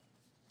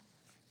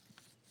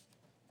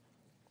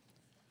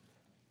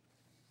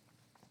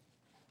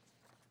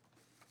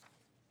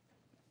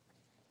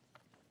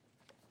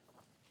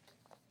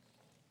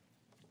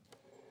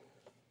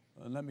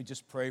And let me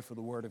just pray for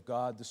the Word of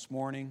God this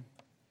morning.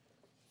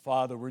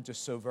 Father, we're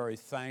just so very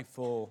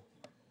thankful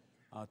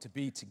to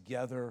be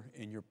together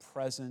in your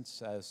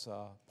presence as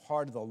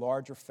part of the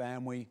larger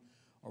family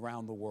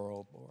around the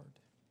world, Lord.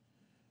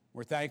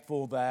 We're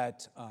thankful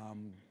that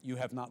you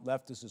have not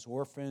left us as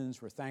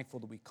orphans. We're thankful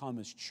that we come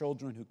as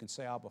children who can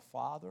say, Abba,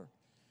 Father.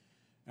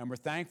 And we're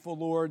thankful,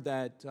 Lord,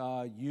 that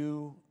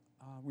you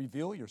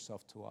reveal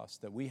yourself to us,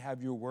 that we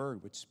have your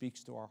word which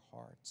speaks to our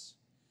hearts.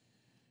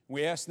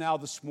 We ask now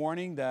this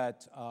morning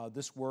that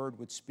this word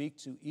would speak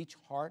to each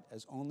heart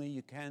as only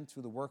you can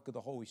through the work of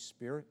the Holy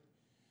Spirit.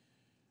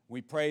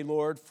 We pray,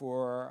 Lord,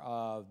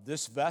 for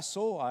this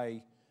vessel.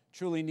 I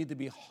truly need to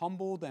be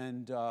humbled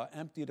and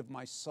emptied of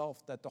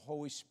myself, that the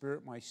Holy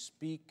Spirit might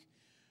speak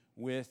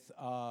with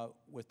a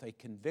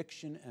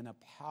conviction and a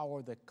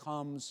power that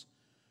comes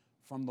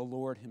from the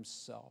Lord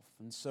himself.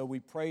 And so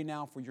we pray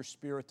now for your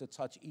Spirit to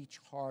touch each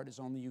heart as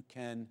only you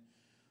can.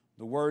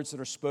 The words that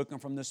are spoken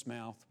from this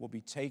mouth will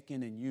be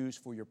taken and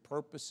used for your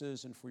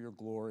purposes and for your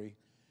glory,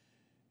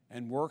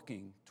 and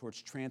working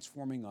towards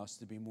transforming us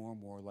to be more and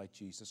more like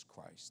Jesus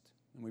Christ.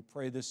 And we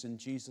pray this in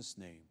Jesus'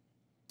 name.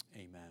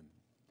 Amen.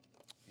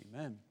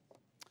 Amen.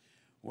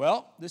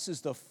 Well, this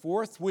is the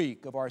fourth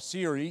week of our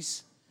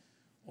series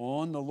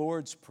on the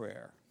Lord's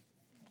Prayer.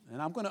 And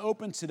I'm going to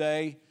open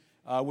today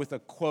with a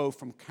quote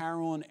from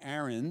Carolyn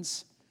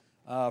Arends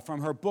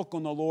from her book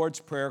on the Lord's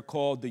Prayer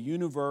called The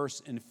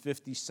Universe in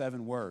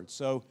 57 Words.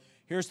 So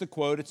here's the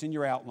quote. It's in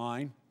your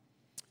outline.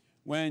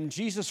 When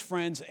Jesus'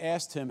 friends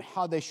asked him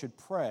how they should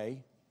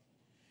pray,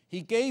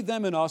 he gave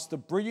them and us the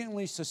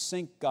brilliantly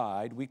succinct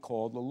guide we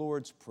call the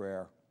Lord's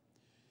Prayer.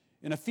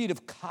 In a feat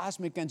of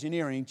cosmic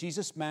engineering,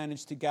 Jesus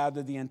managed to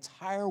gather the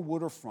entire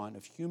waterfront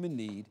of human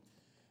need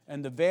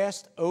and the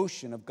vast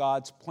ocean of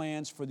God's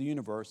plans for the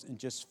universe in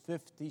just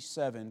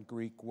 57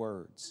 Greek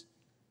words.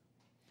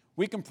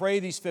 We can pray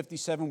these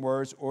 57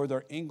 words or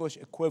their English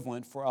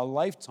equivalent for a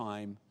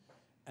lifetime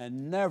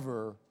and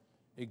never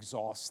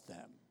exhaust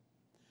them.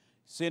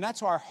 See, and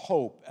that's our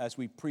hope as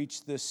we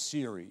preach this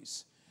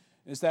series,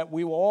 is that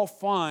we will all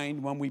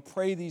find when we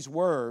pray these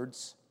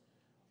words,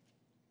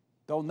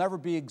 they'll never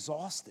be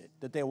exhausted,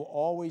 that they will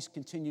always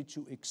continue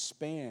to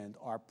expand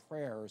our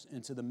prayers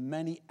into the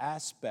many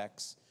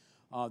aspects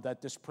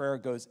that this prayer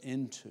goes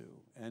into,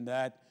 and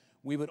that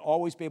we would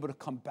always be able to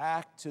come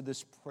back to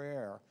this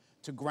prayer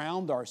to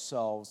ground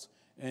ourselves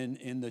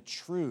in the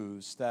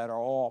truths that are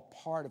all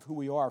part of who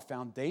we are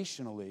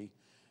foundationally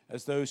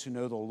as those who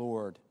know the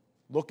Lord,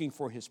 looking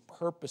for his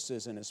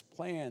purposes and his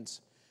plans,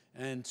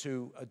 and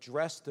to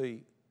address the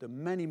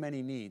many,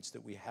 many needs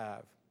that we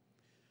have.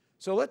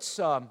 So let's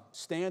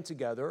stand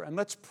together and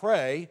let's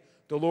pray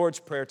the Lord's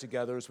Prayer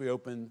together as we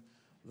open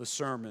the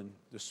sermon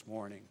this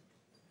morning.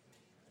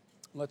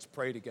 Let's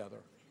pray together.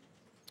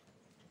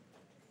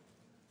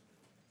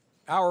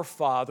 Our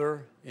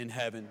Father in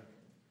heaven,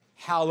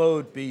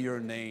 hallowed be your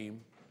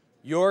name.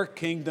 Your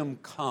kingdom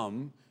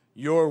come,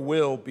 your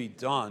will be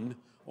done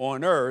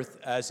on earth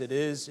as it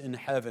is in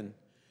heaven.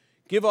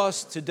 Give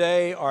us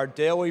today our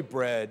daily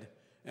bread,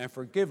 and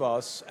forgive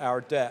us our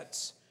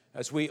debts,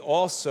 as we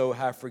also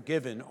have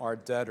forgiven our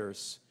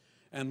debtors.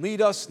 And lead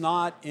us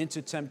not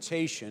into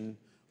temptation,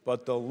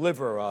 but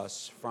deliver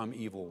us from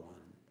evil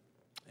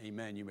one.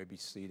 Amen. You may be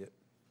seated.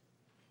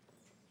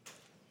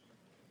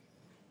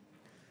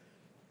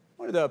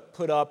 I wanted to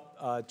put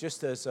up,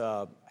 just as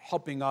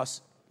helping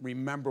us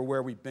remember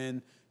where we've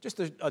been, just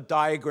a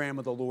diagram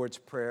of the Lord's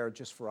Prayer,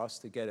 just for us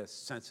to get a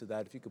sense of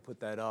that, if you could put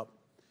that up.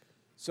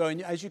 So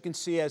as you can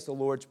see, as the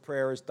Lord's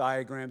Prayer is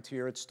diagrammed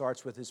here, it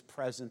starts with his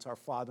presence, our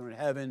Father in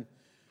heaven.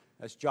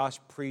 As Josh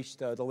preached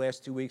the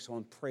last 2 weeks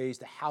on praise,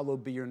 to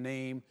hallowed be your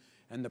name,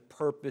 and the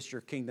purpose,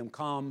 your kingdom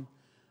come.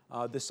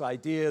 This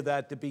idea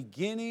that the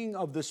beginning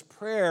of this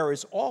prayer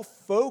is all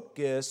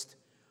focused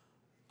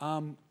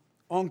on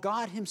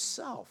God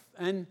himself.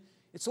 And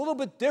it's a little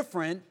bit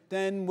different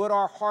than what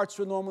our hearts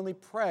would normally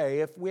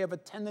pray. If we have a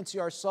tendency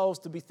ourselves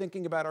to be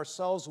thinking about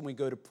ourselves when we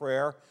go to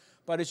prayer.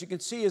 But as you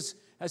can see,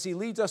 as he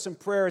leads us in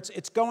prayer,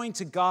 it's going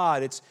to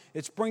God.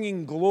 It's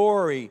bringing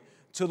glory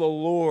to the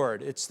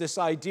Lord. It's this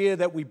idea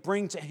that we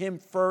bring to him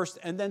first,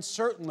 and then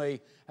certainly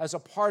as a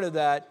part of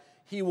that,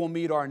 he will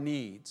meet our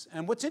needs.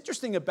 And what's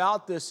interesting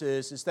about this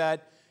is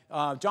that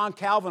John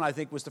Calvin, I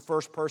think, was the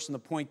first person to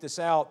point this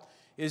out,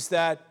 is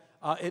that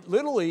it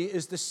literally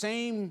is the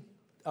same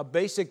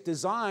basic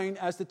design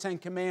as the Ten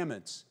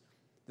Commandments.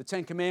 The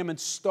Ten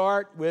Commandments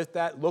start with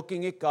that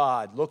looking at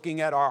God,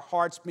 looking at our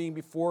hearts being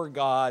before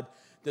God,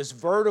 this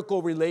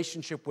vertical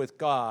relationship with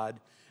God,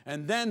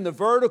 and then the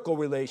vertical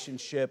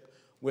relationship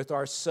with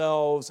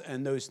ourselves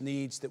and those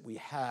needs that we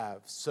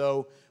have.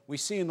 So we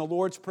see in the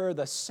Lord's Prayer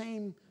the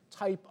same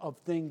type of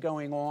thing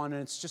going on,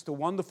 and it's just a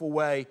wonderful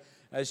way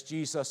as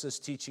Jesus is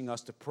teaching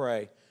us to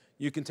pray.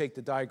 You can take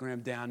the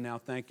diagram down now.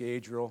 Thank you,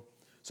 Adriel.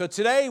 So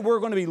today we're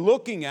going to be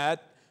looking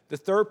at the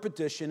third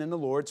petition in the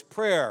Lord's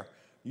Prayer.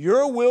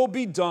 Your will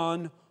be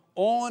done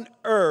on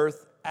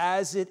earth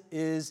as it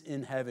is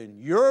in heaven.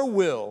 Your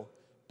will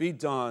be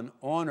done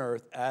on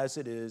earth as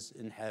it is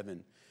in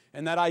heaven.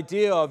 And that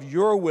idea of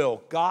your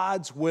will,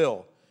 God's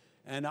will.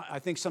 And I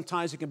think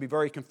sometimes it can be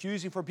very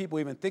confusing for people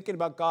even thinking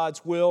about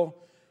God's will.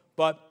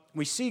 But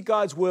we see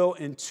God's will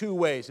in two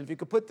ways. And if you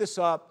could put this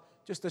up,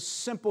 just a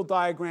simple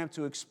diagram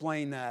to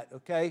explain that,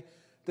 okay?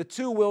 The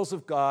two wills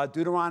of God,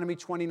 Deuteronomy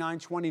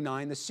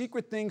 29:29. The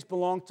secret things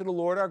belong to the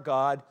Lord our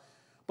God,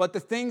 but the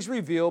things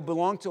revealed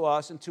belong to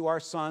us and to our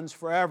sons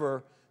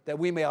forever, that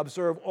we may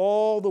observe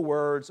all the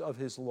words of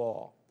his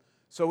law.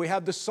 So we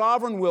have the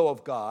sovereign will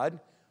of God,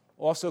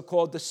 also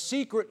called the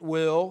secret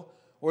will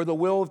or the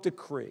will of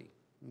decree.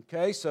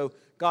 Okay, so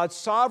God's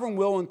sovereign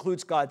will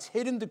includes God's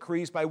hidden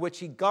decrees by which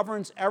he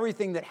governs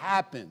everything that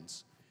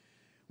happens.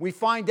 We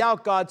find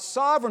out God's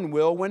sovereign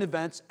will when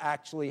events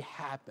actually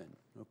happen.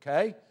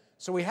 Okay,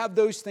 so we have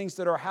those things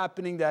that are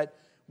happening that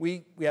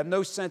we have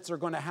no sense are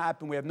going to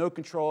happen, we have no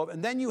control of.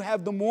 And then you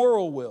have the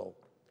moral will,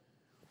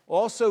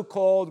 also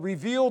called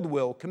revealed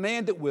will,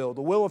 commanded will,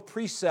 the will of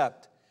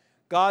precept.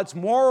 God's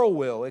moral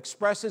will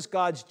expresses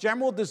God's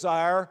general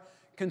desire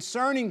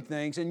concerning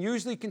things and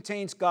usually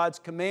contains God's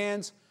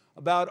commands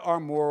about our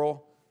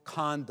moral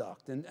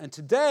conduct. And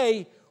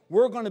today,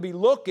 we're going to be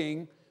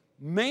looking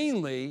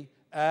mainly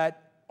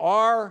at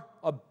our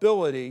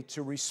ability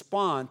to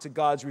respond to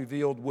God's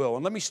revealed will.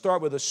 And let me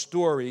start with a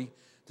story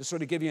to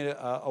sort of give you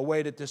a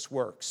way that this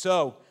works.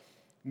 So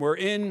we're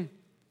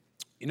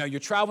you're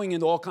traveling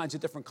into all kinds of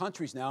different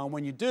countries now, and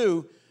when you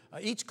do,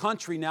 each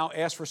country now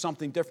asks for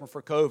something different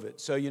for COVID.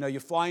 So, you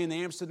fly into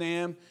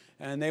Amsterdam,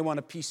 and they want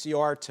a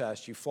PCR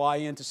test. You fly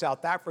into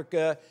South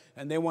Africa,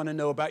 and they want to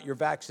know about your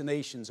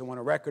vaccinations. They want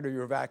a record of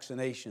your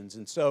vaccinations.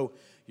 And so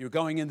you're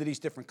going into these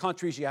different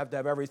countries. You have to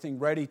have everything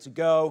ready to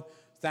go.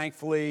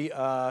 Thankfully,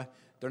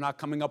 they're not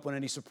coming up with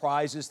any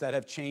surprises that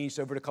have changed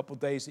over the couple of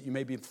days that you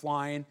may be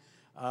flying,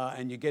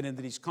 and you get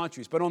into these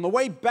countries. But on the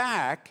way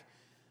back,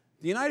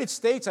 the United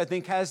States, I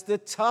think, has the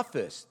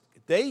toughest.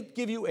 They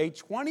give you a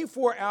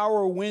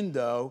 24-hour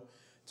window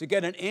to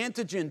get an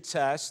antigen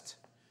test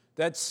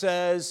that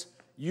says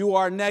you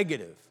are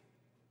negative,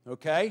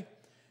 okay?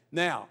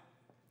 Now,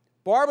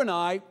 Barb and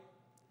I,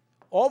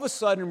 all of a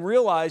sudden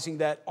realizing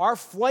that our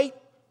flight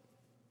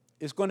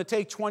is going to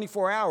take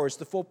 24 hours,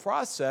 the full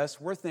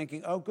process, we're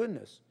thinking, oh,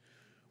 goodness,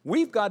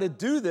 we've got to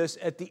do this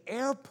at the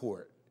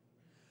airport.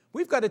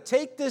 We've got to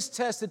take this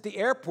test at the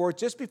airport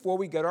just before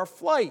we get our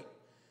flight.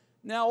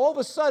 Now, all of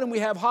a sudden, we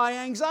have high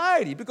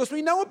anxiety because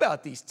we know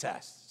about these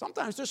tests.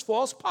 Sometimes there's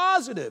false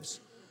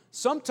positives.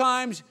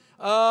 Sometimes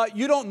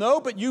you don't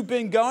know, but you've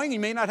been going, you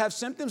may not have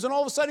symptoms, and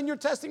all of a sudden you're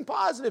testing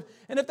positive.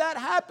 And if that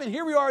happened,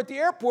 here we are at the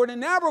airport,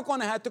 and now we're going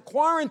to have to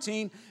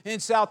quarantine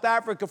in South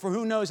Africa for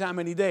who knows how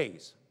many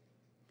days.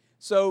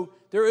 So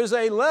there is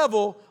a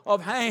level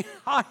of high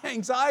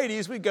anxiety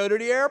as we go to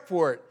the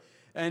airport.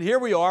 And here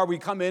we are, we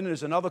come in, and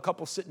there's another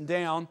couple sitting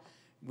down.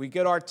 We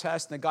get our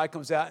test, and the guy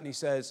comes out, and he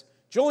says,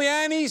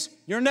 Giuliani's,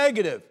 you're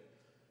negative.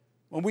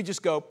 When we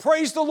just go,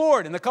 praise the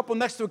Lord. And the couple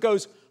next to it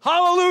goes,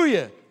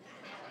 hallelujah.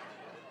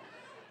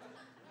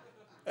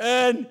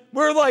 And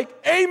we're like,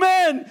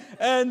 amen.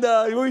 And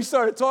we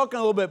started talking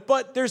a little bit.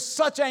 But there's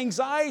such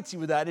anxiety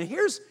with that. And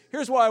here's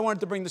why I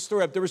wanted to bring the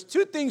story up. There was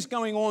two things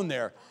going on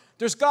there.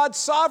 There's God's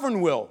sovereign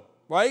will,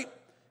 right?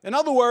 In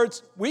other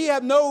words, we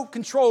have no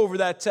control over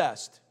that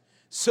test.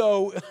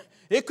 So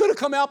it could have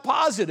come out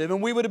positive,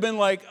 and we would have been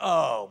like,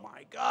 oh,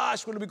 my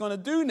gosh, what are we going to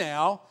do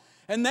now?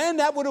 And then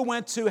that would have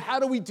went to how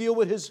do we deal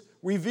with his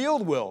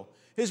revealed will?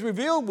 His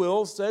revealed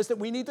will says that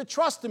we need to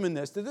trust him in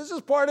this, that this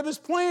is part of his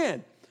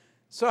plan.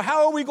 So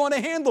how are we going to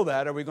handle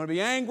that? Are we going to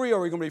be angry? Are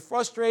we going to be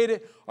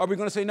frustrated? Are we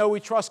going to say, no, we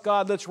trust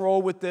God, let's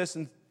roll with this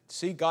and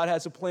see God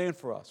has a plan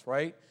for us,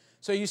 right?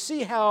 So you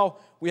see how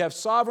we have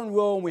sovereign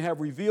will and we have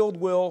revealed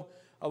will.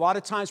 A lot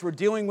of times we're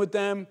dealing with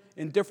them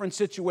in different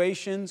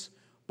situations.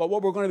 But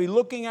what we're going to be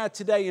looking at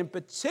today in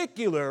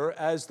particular,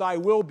 as thy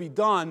will be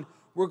done,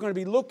 we're going to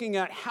be looking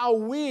at how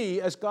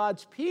we, as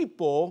God's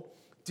people,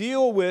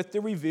 deal with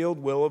the revealed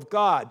will of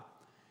God.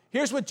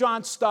 Here's what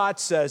John Stott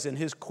says in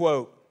his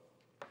quote.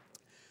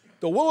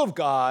 The will of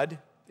God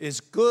is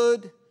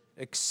good,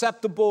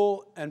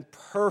 acceptable, and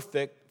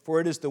perfect, for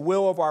it is the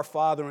will of our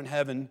Father in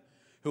heaven,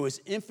 who is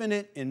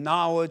infinite in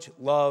knowledge,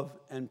 love,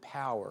 and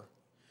power.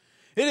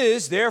 It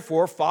is,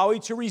 therefore, folly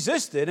to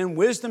resist it, and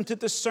wisdom to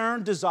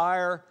discern,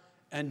 desire,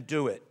 and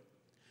do it.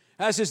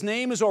 As his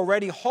name is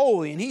already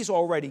holy and he's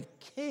already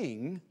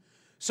king,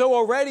 so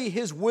already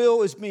his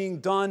will is being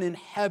done in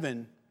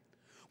heaven.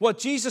 What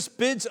Jesus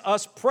bids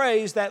us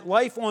pray is that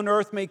life on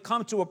earth may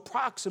come to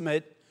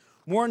approximate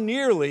more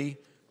nearly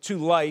to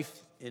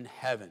life in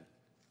heaven.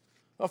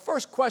 The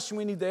first question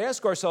we need to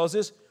ask ourselves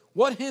is,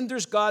 what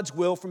hinders God's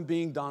will from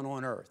being done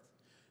on earth?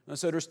 And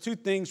so there's two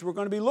things we're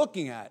going to be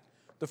looking at.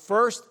 The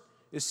first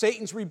is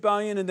Satan's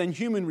rebellion and then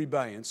human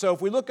rebellion. So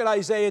if we look at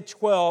Isaiah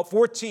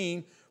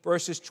 14,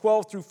 verses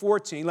 12 through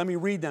 14, let me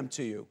read them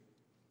to you.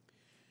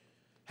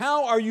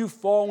 How are you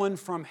fallen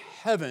from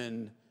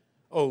heaven,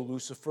 O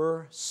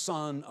Lucifer,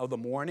 son of the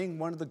morning,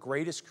 one of the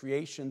greatest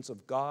creations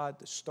of God,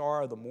 the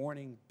star of the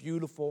morning,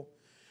 beautiful.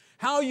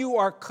 How you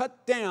are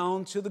cut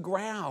down to the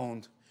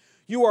ground.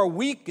 You are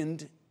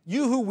weakened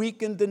you who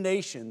weakened the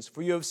nations,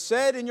 for you have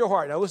said in your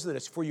heart, now listen to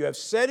this, for you have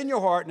said in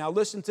your heart, now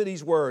listen to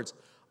these words,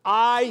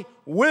 I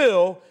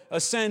will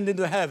ascend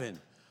into heaven.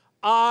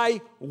 I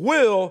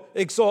will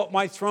exalt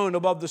my throne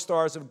above the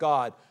stars of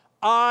God.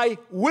 I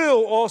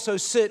will also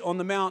sit on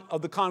the mount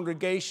of the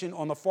congregation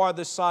on the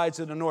farthest sides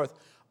of the north.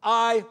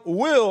 I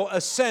will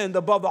ascend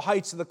above the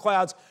heights of the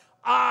clouds.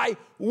 I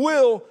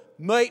will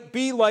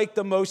be like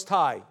the Most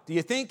High. Do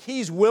you think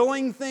he's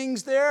willing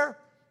things there?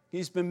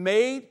 He's been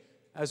made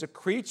as a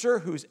creature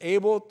who's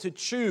able to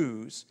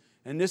choose,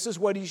 and this is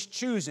what he's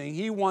choosing.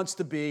 He wants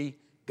to be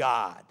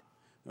God,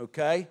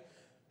 okay?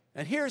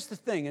 And here's the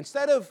thing.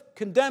 Instead of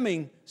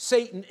condemning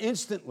Satan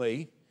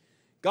instantly,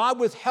 God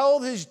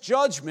withheld his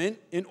judgment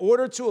in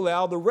order to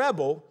allow the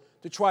rebel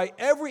to try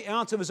every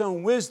ounce of his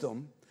own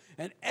wisdom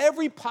and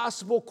every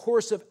possible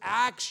course of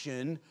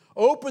action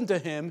open to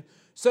him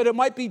so that it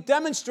might be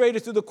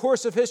demonstrated through the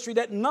course of history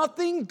that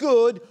nothing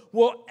good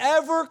will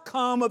ever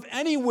come of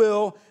any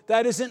will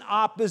that is in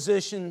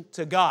opposition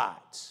to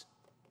God's.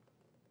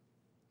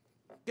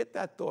 Get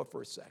that thought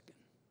for a second.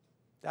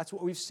 That's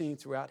what we've seen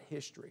throughout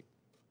history.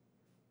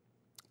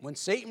 When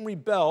Satan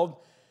rebelled,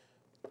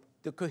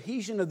 the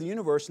cohesion of the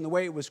universe and the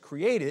way it was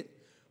created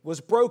was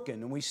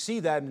broken. And we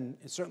see that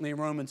certainly in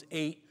Romans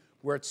 8,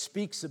 where it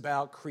speaks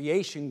about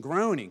creation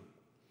groaning.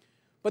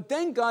 But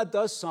then God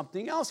does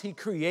something else. He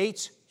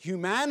creates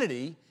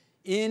humanity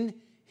in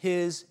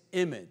his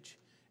image.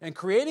 And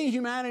creating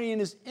humanity in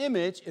his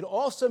image, it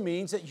also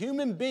means that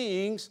human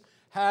beings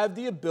have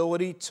the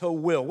ability to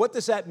will. What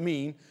does that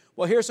mean?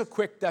 Well, here's a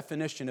quick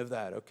definition of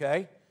that,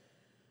 okay?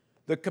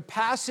 The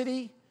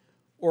capacity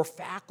or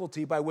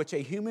faculty by which a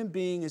human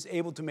being is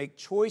able to make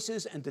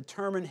choices and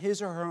determine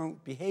his or her own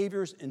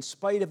behaviors in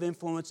spite of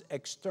influence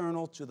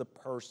external to the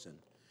person.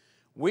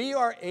 We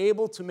are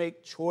able to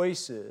make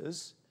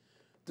choices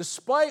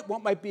despite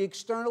what might be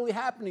externally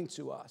happening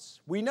to us.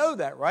 We know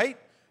that, right?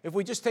 If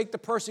we just take the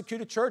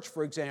persecuted church,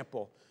 for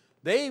example,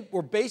 they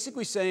were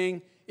basically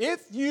saying,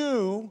 if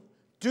you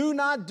do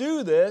not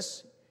do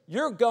this,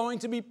 you're going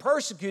to be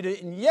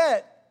persecuted. And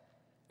yet,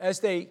 as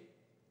they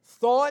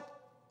thought,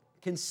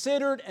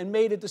 considered, and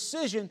made a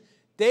decision,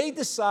 they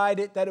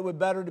decided that it would be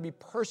better to be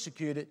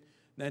persecuted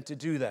than to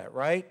do that,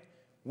 right?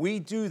 We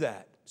do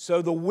that.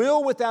 So the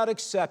will without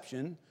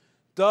exception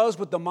does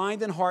what the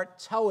mind and heart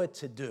tell it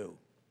to do.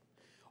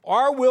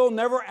 Our will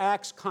never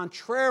acts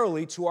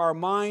contrarily to our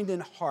mind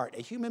and heart.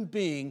 A human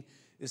being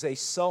is a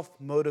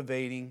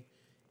self-motivating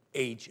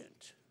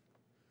agent.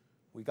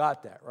 We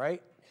got that,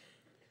 right?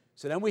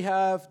 So then we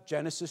have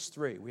Genesis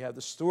 3. We have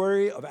the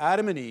story of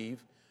Adam and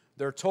Eve.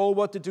 They're told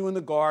what to do in the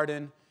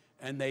garden,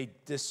 and they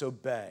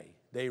disobey.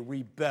 They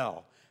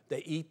rebel.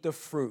 They eat the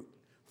fruit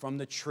from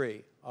the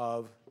tree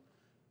of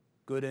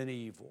good and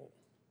evil.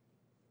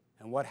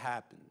 And what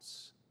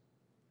happens?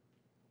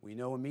 We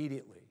know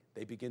immediately.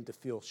 They begin to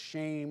feel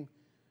shame.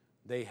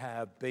 They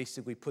have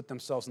basically put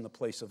themselves in the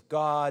place of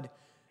God,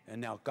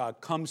 and now God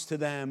comes to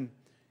them,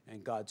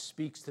 and God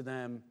speaks to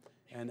them.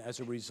 And as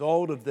a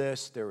result of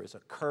this, there is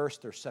a curse.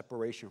 There's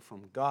separation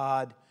from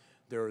God.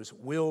 There's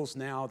wills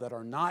now that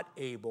are not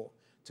able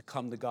to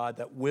come to God.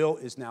 That will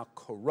is now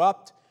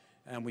corrupt,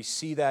 and we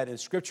see that in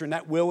Scripture. And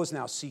that will is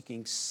now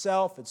seeking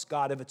self. It's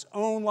God of its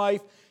own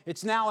life.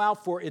 It's now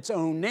out for its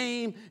own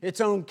name, its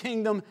own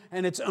kingdom,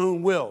 and its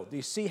own will. Do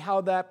you see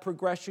how that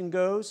progression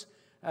goes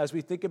as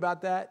we think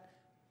about that?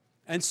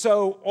 And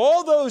so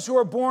all those who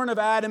are born of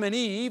Adam and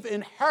Eve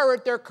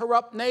inherit their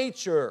corrupt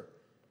nature.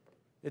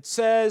 It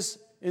says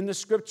in the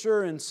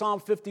Scripture in Psalm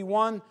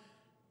 51,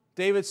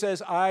 David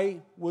says,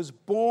 I was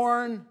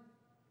born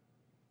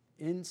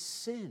in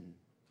sin.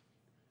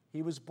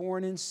 He was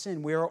born in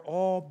sin. We are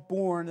all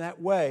born that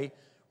way.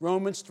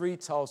 Romans 3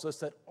 tells us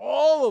that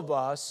all of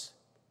us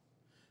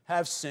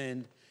have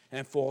sinned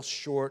and fall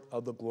short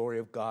of the glory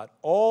of God.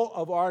 All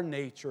of our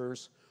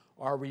natures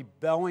are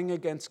rebelling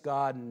against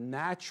God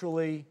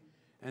naturally,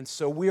 and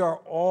so we are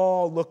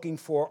all looking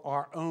for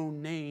our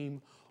own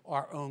name,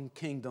 our own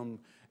kingdom,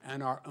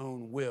 and our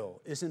own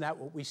will. Isn't that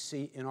what we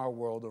see in our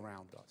world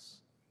around us?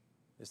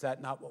 Is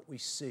that not what we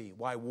see?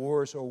 Why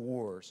wars are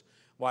wars?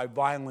 Why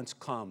violence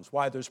comes?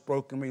 Why there's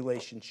broken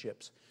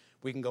relationships?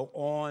 We can go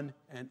on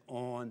and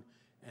on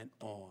and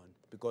on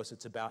because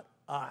it's about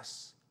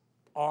us,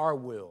 our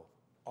will,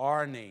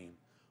 our name,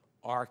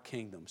 our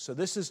kingdom. So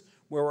this is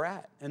where we're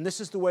at. And this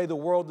is the way the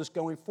world is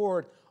going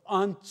forward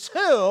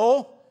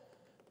until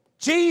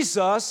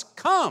Jesus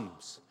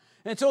comes.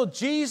 Until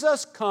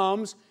Jesus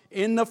comes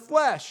in the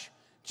flesh.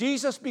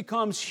 Jesus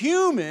becomes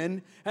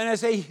human, and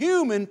as a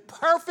human,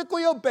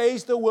 perfectly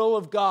obeys the will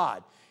of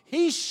God.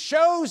 He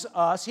shows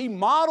us, he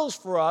models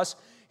for us,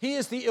 he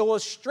is the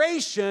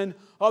illustration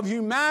of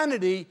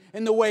humanity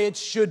in the way it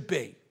should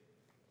be.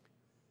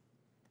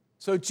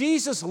 So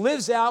Jesus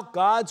lives out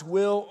God's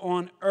will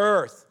on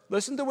earth.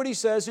 Listen to what he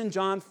says in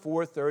John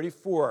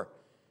 4:34.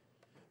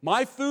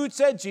 My food,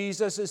 said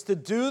Jesus, is to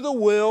do the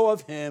will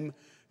of him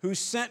who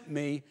sent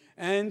me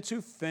and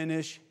to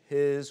finish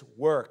his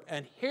work.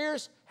 And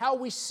here's how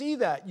we see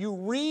that. You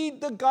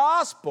read the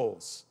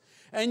Gospels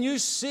and you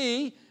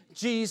see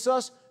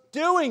Jesus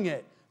doing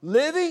it,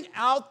 living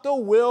out the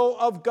will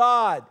of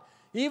God.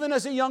 Even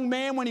as a young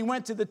man, when he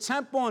went to the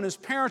temple and his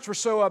parents were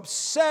so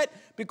upset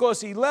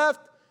because he left,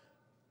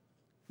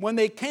 when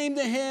they came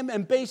to him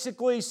and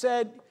basically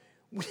said,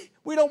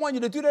 we don't want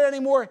you to do that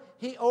anymore,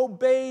 he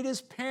obeyed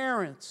his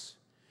parents.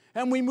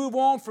 And we move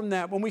on from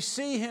that. When we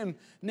see him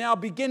now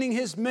beginning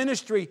his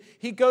ministry,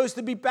 he goes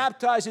to be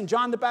baptized. And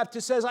John the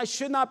Baptist says, I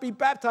should not be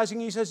baptizing.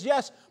 He says,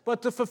 yes,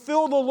 but to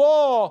fulfill the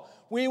law,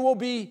 we will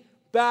be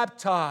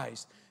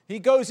baptized. He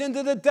goes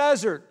into the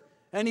desert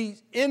and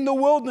he's in the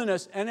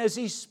wilderness. And as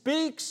he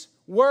speaks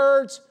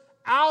words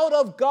out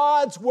of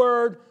God's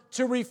word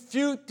to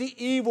refute the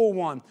evil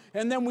one.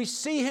 And then we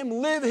see him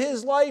live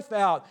his life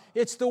out.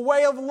 It's the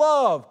way of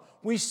love.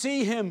 We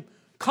see him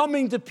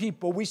coming to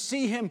people. We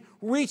see him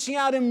reaching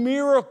out in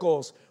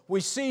miracles.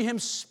 We see him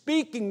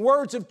speaking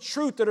words of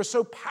truth that are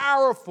so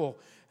powerful.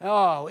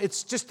 Oh,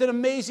 it's just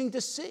amazing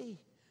to see.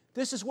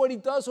 This is what he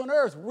does on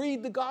earth.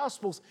 Read the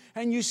Gospels,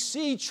 and you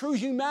see true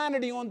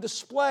humanity on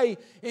display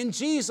in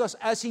Jesus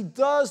as he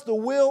does the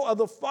will of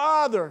the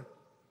Father.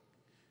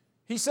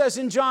 He says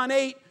in John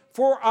 8,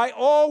 for I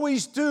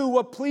always do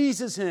what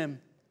pleases him.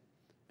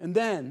 And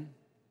then,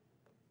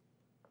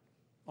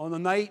 on the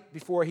night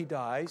before he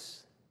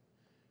dies,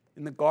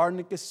 in the Garden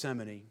of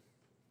Gethsemane,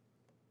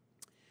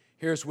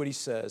 here's what he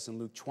says in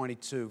Luke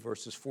 22,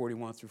 verses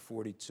 41 through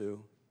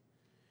 42.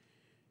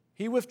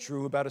 He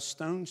withdrew about a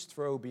stone's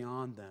throw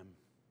beyond them,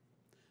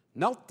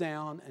 knelt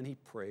down, and he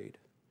prayed,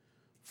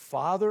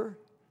 Father,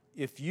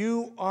 if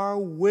you are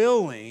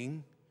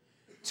willing,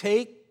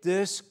 take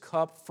this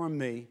cup from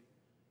me,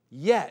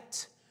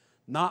 yet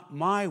not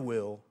my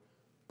will,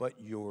 but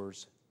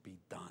yours be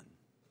done.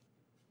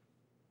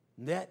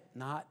 Yet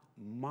not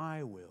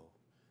my will,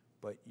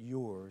 but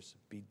yours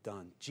be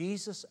done.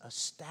 Jesus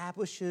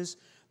establishes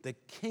the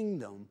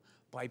kingdom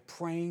by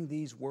praying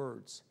these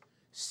words.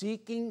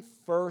 Seeking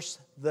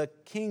first the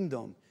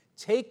kingdom,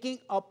 taking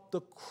up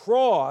the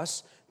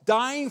cross,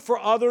 dying for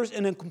others,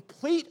 and in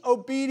complete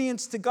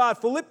obedience to God.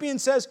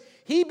 Philippians says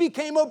he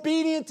became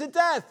obedient to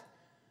death.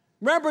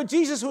 Remember,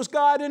 Jesus was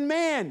God and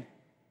man,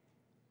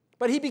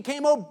 but he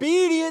became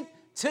obedient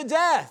to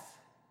death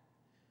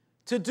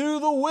to do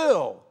the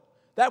will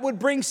that would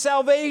bring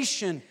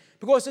salvation.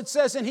 Because it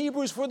says in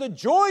Hebrews, for the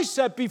joy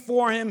set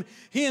before him,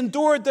 he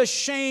endured the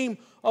shame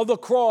of the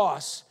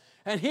cross.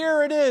 And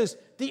here it is,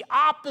 the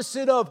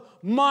opposite of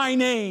my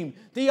name,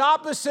 the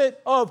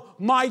opposite of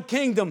my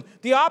kingdom,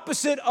 the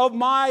opposite of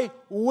my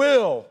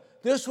will.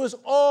 This was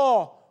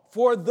all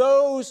for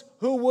those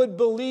who would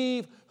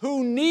believe,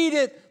 who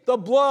needed the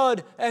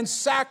blood and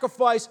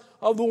sacrifice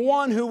of the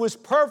one who was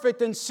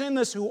perfect and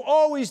sinless, who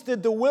always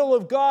did the will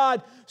of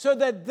God, so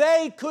that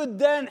they could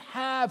then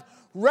have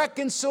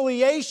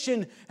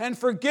reconciliation and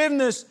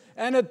forgiveness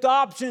and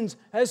adoptions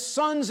as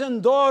sons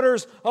and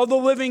daughters of the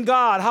living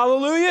God.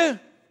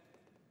 Hallelujah.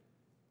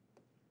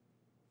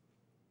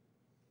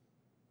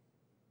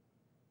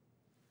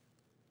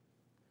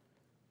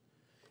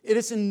 It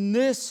is in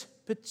this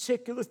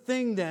particular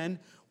thing then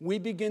we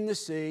begin to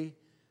see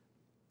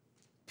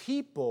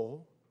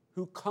people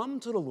who come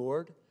to the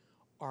Lord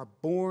are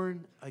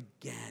born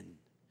again,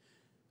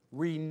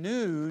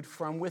 renewed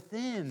from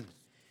within,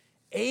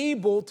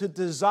 able to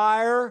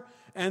desire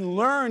and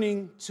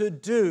learning to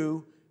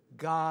do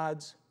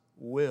God's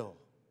will.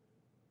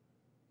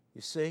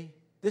 You see,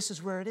 this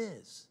is where it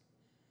is.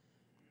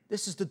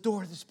 This is the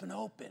door that's been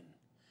opened.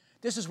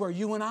 This is where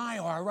you and I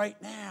are right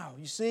now.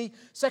 You see,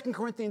 2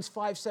 Corinthians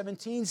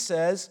 5:17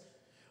 says,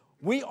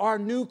 we are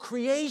new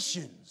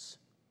creations.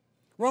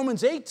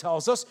 Romans 8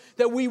 tells us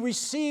that we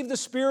receive the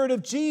Spirit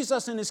of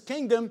Jesus in his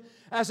kingdom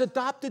as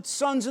adopted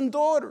sons and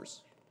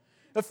daughters.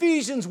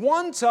 Ephesians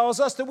 1 tells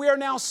us that we are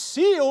now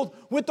sealed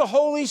with the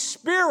Holy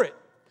Spirit.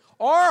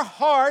 Our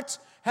hearts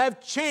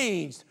have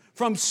changed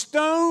from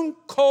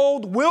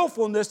stone-cold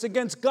willfulness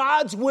against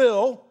God's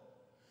will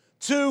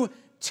to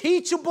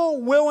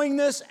teachable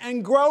willingness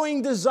and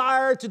growing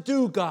desire to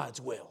do God's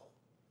will.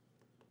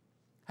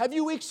 Have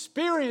you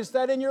experienced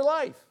that in your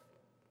life?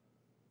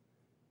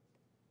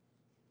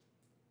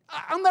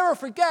 I'll never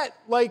forget,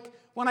 like,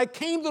 when I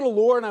came to the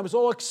Lord and I was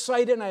all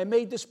excited and I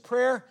made this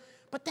prayer,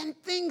 but then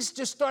things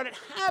just started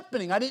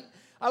happening. I didn't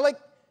want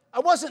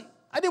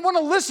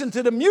to listen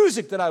to the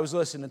music that I was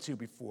listening to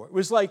before.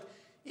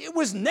 It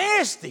was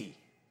nasty.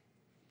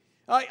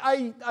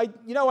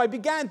 I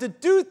began to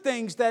do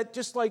things that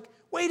just like,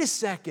 wait a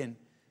second,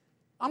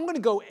 I'm going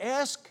to go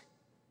ask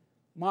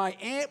my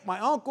aunt, my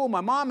uncle,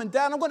 my mom and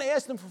dad, I'm going to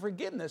ask them for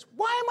forgiveness.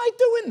 Why am I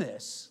doing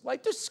this?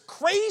 Like, there's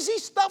crazy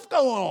stuff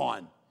going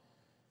on.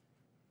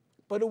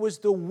 But it was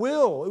the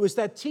will. It was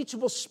that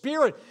teachable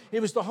spirit. It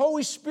was the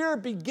Holy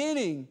Spirit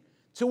beginning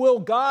to will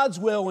God's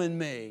will in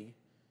me.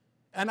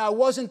 And I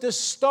wasn't this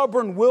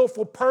stubborn,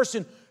 willful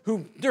person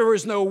who, there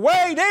is no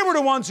way, they were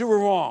the ones who were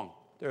wrong.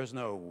 There's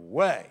no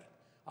way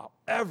I'll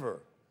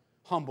ever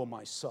humble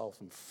myself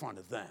in front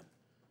of them.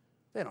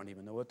 They don't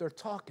even know what they're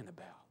talking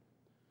about.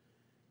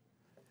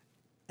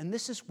 And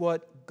this is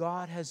what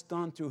God has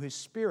done through his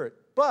Spirit.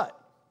 But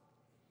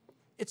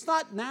it's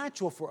not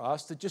natural for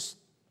us to just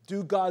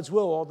do God's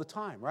will all the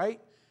time, right?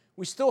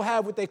 We still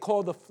have what they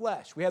call the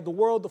flesh. We have the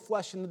world, the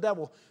flesh, and the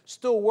devil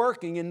still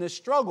working in this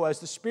struggle as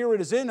the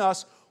Spirit is in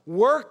us,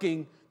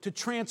 working to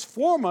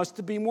transform us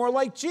to be more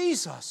like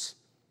Jesus.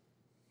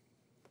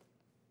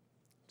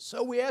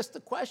 So we ask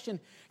the question,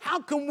 how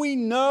can we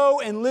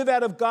know and live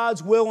out of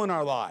God's will in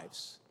our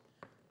lives?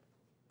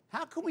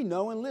 How can we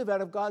know and live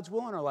out of God's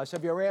will in our lives?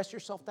 Have you ever asked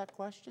yourself that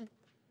question?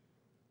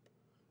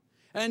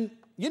 And,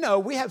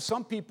 we have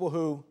some people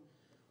who,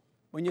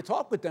 when you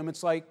talk with them,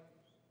 it's like,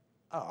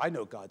 oh, I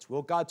know God's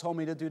will. God told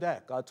me to do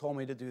that. God told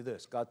me to do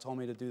this. God told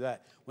me to do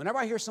that. Whenever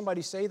I hear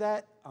somebody say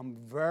that, I'm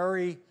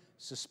very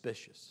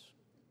suspicious.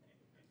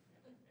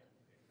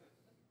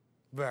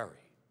 Very.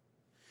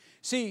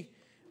 See,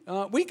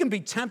 we can be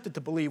tempted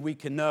to believe we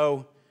can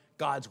know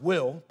God's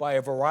will by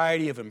a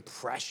variety of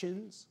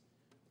impressions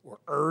or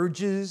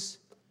urges,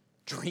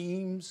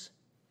 dreams,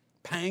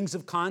 pangs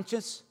of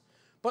conscience,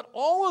 but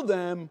all of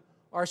them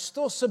are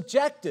still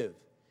subjective.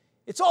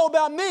 It's all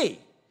about me.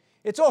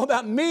 It's all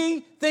about me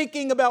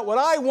thinking about what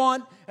I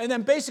want and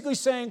then basically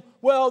saying,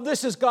 well,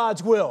 this is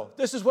God's will.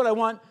 This is what I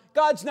want.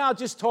 God's now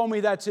just told me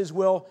that's his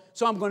will,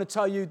 so I'm going to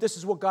tell you this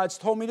is what God's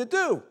told me to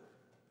do.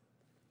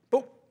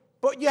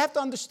 But you have to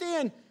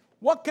understand,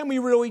 what can we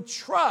really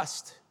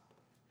trust?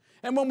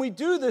 And when we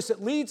do this, it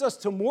leads us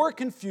to more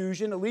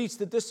confusion, it leads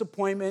to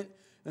disappointment,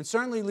 and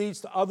certainly leads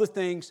to other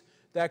things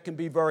that can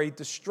be very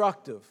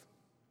destructive.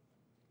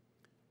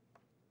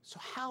 So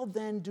how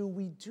then do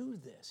we do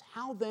this?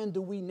 How then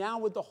do we now,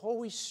 with the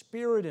Holy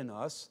Spirit in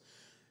us,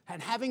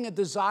 and having a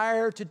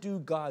desire to do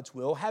God's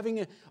will,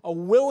 having a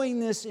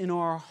willingness in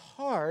our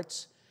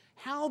hearts,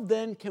 how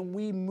then can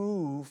we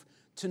move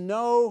to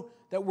know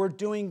that we're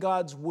doing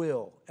God's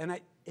will? And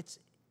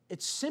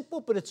it's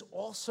simple, but it's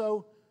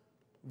also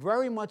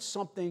very much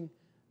something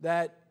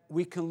that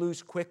we can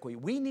lose quickly.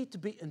 We need to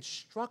be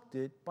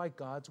instructed by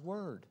God's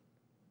word.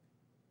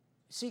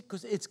 See,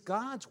 because it's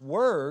God's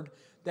word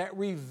that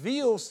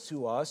reveals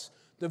to us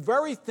the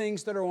very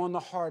things that are on the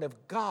heart of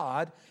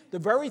God, the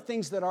very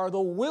things that are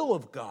the will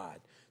of God.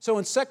 So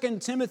in 2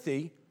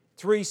 Timothy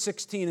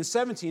 3:16 and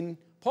 17,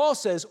 Paul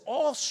says,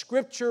 all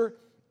Scripture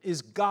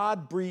is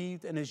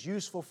God-breathed and is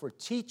useful for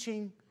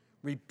teaching,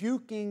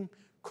 rebuking,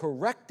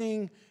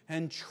 correcting,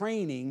 and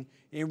training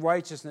in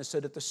righteousness, so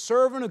that the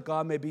servant of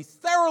God may be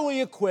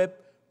thoroughly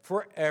equipped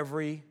for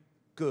every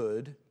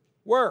good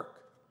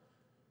work.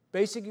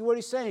 Basically what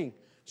he's saying,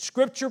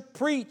 Scripture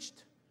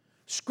preached,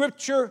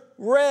 Scripture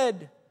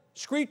read,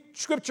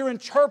 Scripture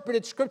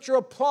interpreted, Scripture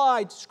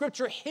applied,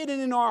 Scripture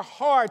hidden in our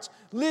hearts,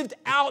 lived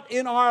out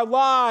in our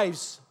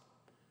lives.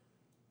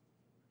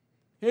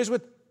 Here's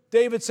what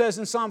David says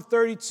in Psalm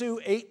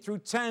 32, 8 through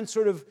 10,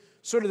 sort of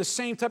the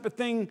same type of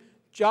thing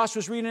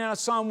Joshua's reading out of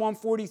Psalm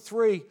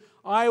 143.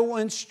 I will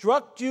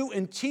instruct you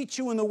and teach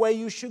you in the way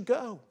you should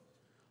go.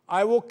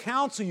 I will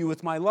counsel you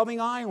with my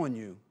loving eye on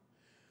you.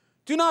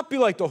 Do not be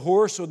like the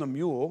horse or the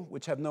mule,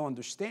 which have no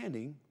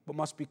understanding, but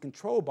must be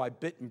controlled by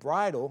bit and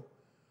bridle,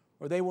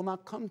 or they will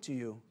not come to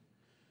you.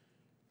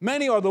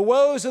 Many are the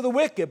woes of the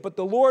wicked, but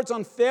the Lord's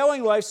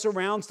unfailing life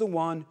surrounds the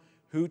one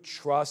who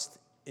trusts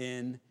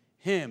in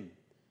him.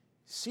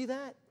 See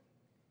that?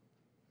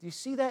 Do you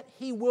see that?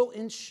 He will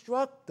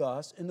instruct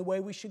us in the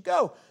way we should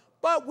go.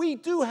 But we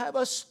do have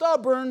a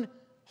stubborn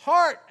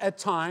heart at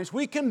times.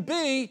 We can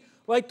be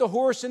like the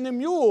horse and the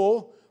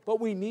mule, but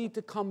we need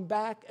to come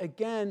back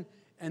again.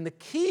 And the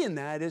key in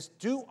that is,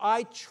 do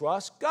I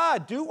trust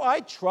God? Do I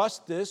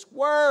trust this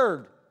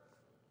word?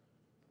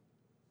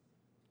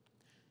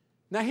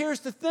 Now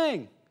here's the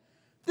thing.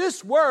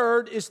 This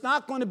word is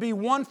not going to be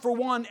one for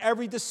one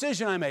every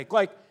decision I make.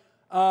 Like,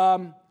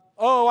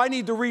 I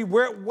need to read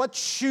what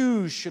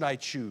shoes should I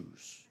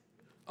choose?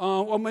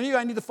 Or maybe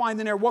I need to find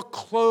in there what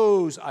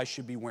clothes I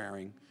should be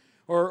wearing,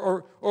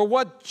 or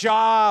what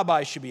job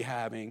I should be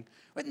having.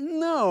 But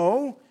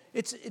no,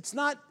 it's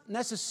not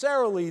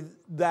necessarily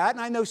that.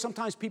 And I know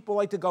sometimes people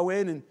like to go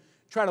in and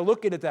try to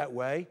look at it that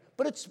way,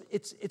 but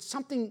it's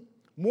something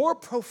more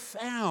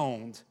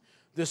profound,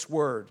 this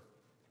word.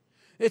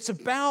 It's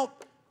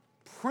about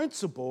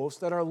principles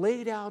that are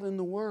laid out in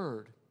the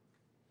word.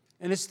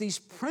 And it's these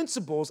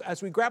principles,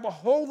 as we grab a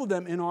hold of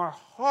them in our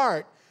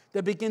heart,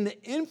 that begin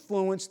to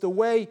influence the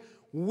way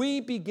we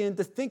begin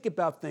to think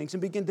about things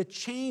and begin to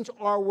change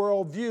our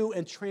worldview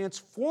and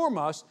transform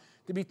us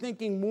to be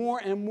thinking more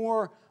and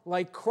more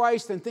like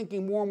Christ and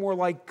thinking more and more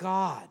like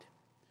God.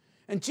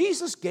 And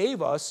Jesus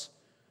gave us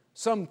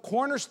some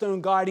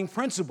cornerstone guiding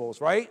principles,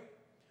 right?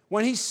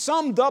 When he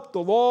summed up the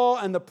law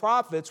and the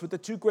prophets with the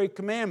two great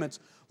commandments,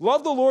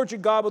 love the Lord your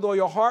God with all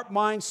your heart,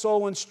 mind,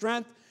 soul, and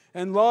strength,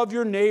 and love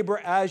your neighbor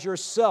as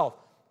yourself.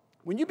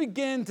 When you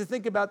begin to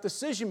think about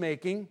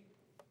decision-making,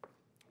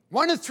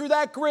 run it through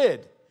that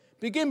grid.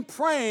 Begin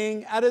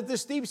praying out of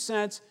this deep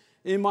sense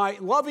in my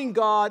loving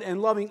God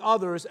and loving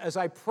others as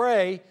I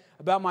pray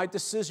about my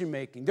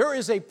decision-making. There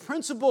is a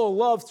principle of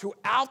love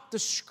throughout the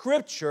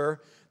Scripture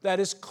that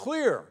is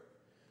clear.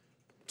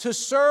 To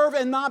serve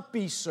and not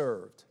be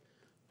served.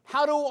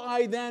 How do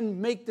I then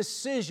make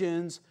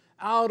decisions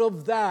out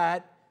of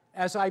that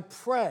as I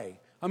pray?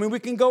 I mean, we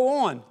can go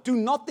on. Do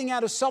nothing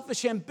out of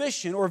selfish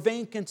ambition or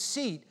vain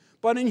conceit,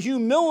 but in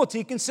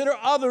humility consider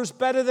others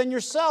better than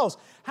yourselves.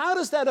 How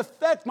does that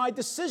affect my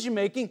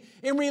decision-making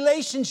in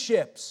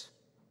relationships?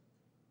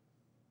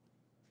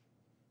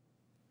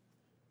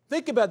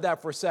 Think about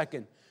that for a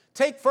second.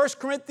 Take 1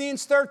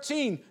 Corinthians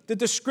 13, the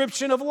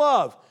description of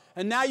love.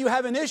 And now you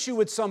have an issue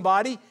with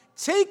somebody.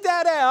 Take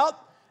that out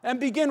and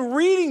begin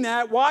reading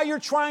that while you're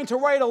trying to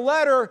write a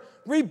letter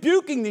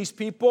rebuking these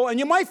people, and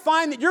you might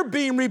find that you're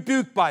being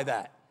rebuked by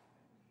that.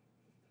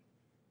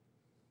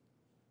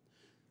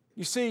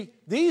 You see,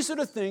 these are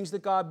the things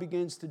that God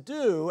begins to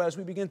do as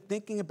we begin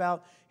thinking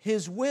about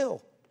His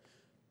will.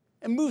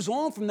 And moves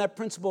on from that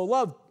principle of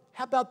love.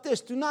 How about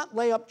this? Do not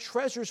lay up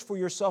treasures for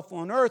yourself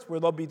on earth where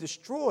they'll be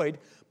destroyed,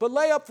 but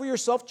lay up for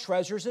yourself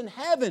treasures in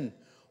heaven.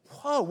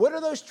 Whoa, what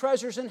are those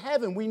treasures in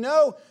heaven? We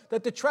know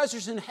that the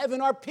treasures in heaven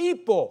are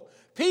people.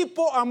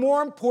 People are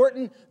more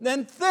important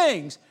than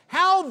things.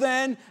 How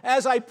then,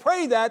 as I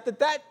pray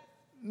that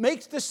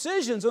makes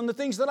decisions on the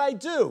things that I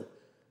do,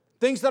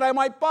 things that I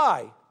might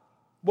buy,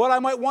 what I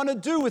might want to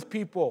do with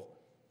people.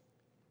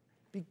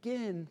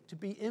 Begin to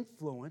be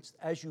influenced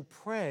as you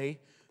pray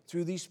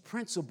through these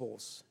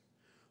principles.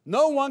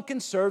 No one can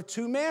serve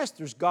two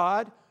masters,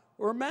 God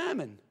or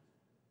mammon.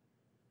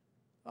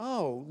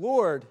 Oh,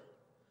 Lord,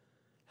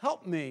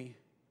 help me,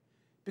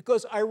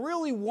 because I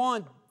really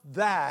want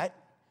that.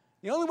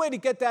 The only way to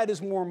get that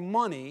is more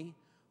money.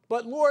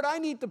 But Lord, I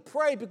need to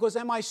pray, because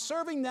am I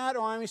serving that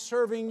or am I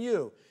serving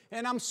you?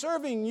 And I'm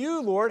serving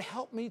you, Lord.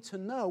 Help me to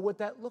know what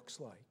that looks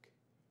like.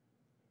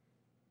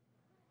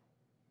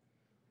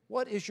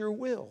 What is your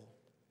will?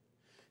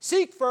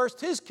 Seek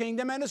first His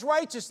kingdom and His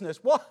righteousness.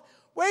 Well,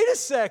 wait a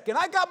second.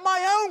 I got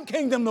my own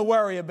kingdom to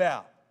worry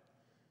about.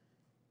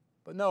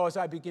 But no, as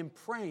I begin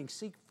praying,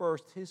 seek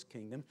first His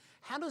kingdom,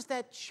 how does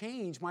that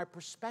change my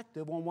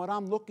perspective on what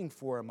I'm looking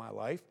for in my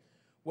life,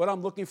 what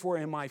I'm looking for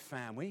in my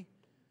family?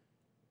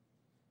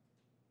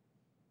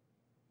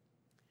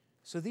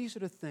 So these are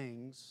the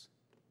things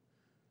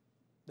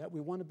that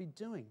we want to be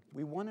doing.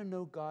 We want to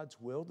know God's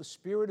will. The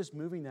Spirit is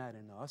moving that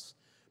in us.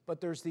 But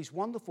there's these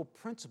wonderful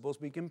principles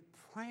we begin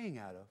praying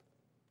out of.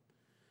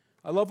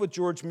 I love what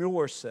George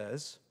Mueller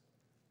says.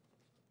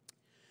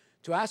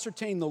 To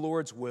ascertain the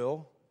Lord's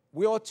will,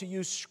 we ought to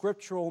use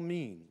scriptural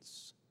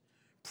means.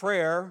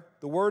 Prayer,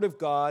 the Word of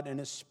God, and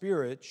His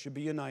Spirit should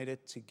be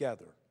united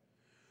together.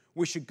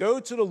 We should go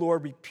to the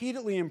Lord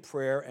repeatedly in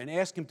prayer and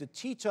ask Him to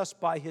teach us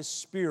by His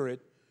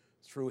Spirit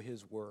through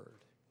His Word.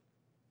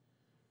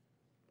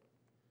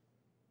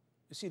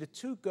 You see, the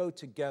two go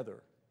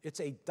together. It's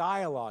a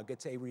dialogue,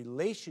 it's a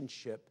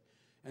relationship,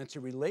 and it's a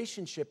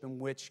relationship in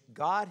which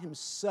God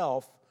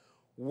Himself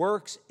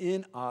works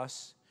in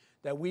us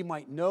that we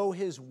might know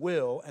His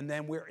will, and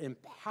then we're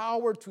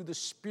empowered through the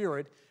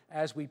Spirit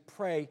as we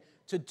pray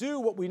to do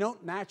what we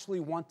don't naturally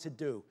want to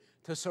do,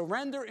 to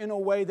surrender in a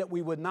way that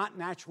we would not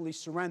naturally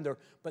surrender.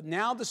 But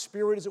now the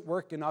Spirit is at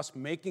work in us,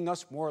 making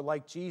us more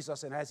like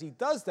Jesus, and as He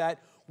does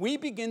that, we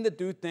begin to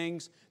do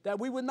things that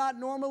we would not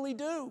normally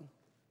do.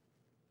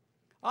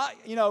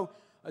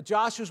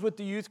 Josh was with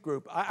the youth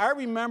group. I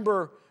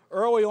remember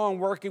early on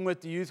working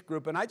with the youth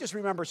group, and I just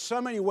remember so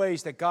many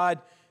ways that God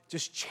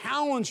just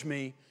challenged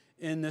me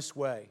in this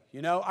way.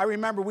 I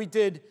remember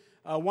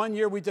one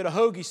year we did a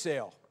hoagie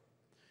sale.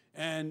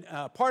 And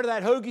part of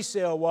that hoagie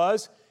sale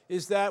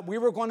is that we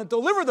were going to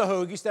deliver the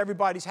hoagies to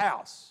everybody's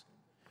house.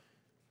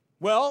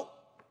 Well,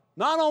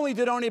 not only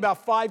did only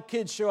about 5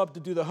 kids show up to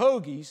do the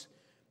hoagies,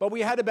 but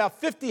we had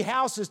about 50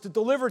 houses to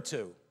deliver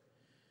to.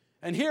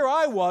 And here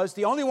I was,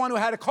 the only one who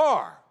had a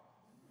car.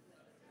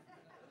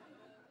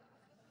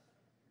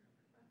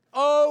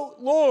 Oh,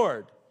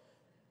 Lord.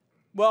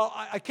 Well,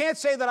 I can't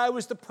say that I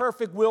was the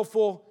perfect,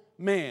 willful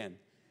man.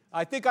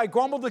 I think I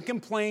grumbled and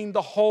complained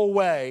the whole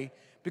way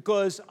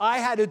because I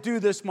had to do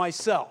this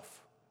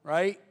myself,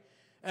 right?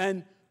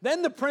 And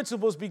then the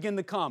principles begin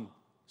to come.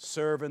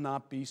 Serve and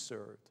not be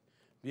served.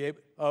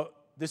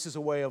 This is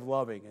a way of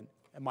loving.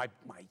 And my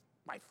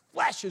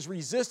flesh is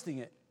resisting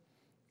it.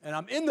 And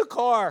I'm in the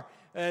car,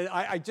 and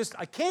I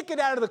can't get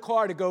out of the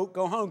car to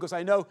go home, because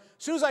I know as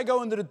soon as I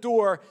go into the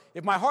door,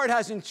 if my heart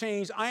hasn't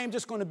changed, I am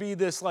just going to be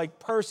this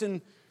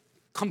person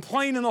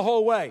complaining the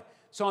whole way.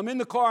 So I'm in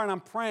the car and I'm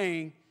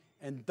praying,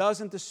 and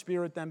doesn't the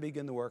Spirit then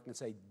begin to work and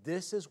say,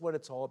 this is what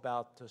it's all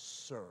about to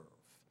serve.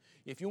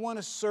 If you want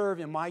to serve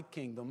in my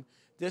kingdom,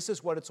 this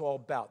is what it's all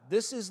about.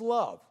 This is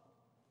love.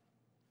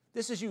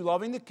 This is you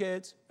loving the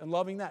kids and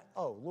loving that.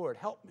 Oh, Lord,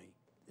 help me.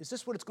 Is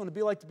this what it's going to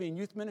be like to be in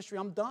youth ministry?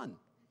 I'm done.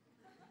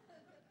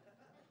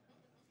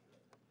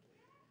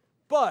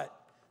 But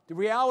the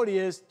reality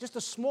is, just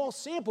a small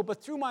sample,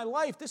 but through my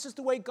life, this is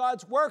the way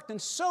God's worked in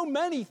so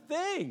many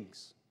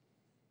things.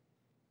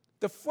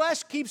 The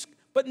flesh keeps,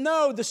 but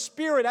no, the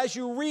Spirit, as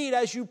you read,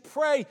 as you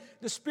pray,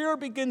 the Spirit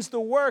begins to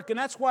work, and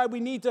that's why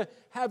we need to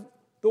have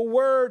the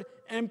Word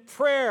and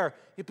prayer,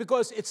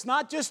 because it's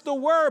not just the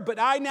Word, but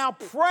I now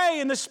pray,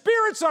 and the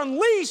Spirit's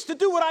unleashed to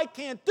do what I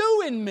can't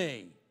do in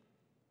me.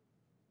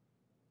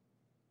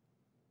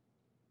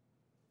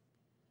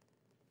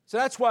 So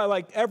that's why,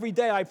 like, every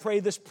day I pray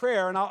this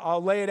prayer, and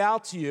I'll lay it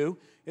out to you.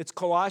 It's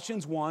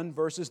Colossians 1,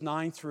 verses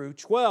 9 through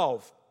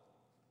 12.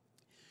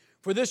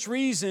 For this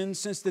reason,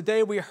 since the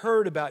day we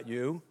heard about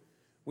you,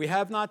 we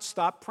have not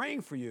stopped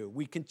praying for you.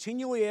 We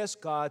continually ask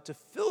God to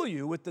fill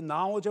you with the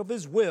knowledge of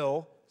His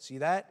will. See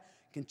that?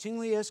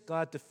 Continually ask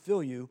God to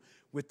fill you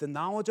with the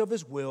knowledge of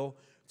His will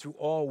through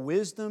all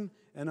wisdom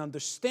and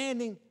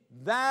understanding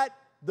that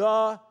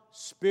the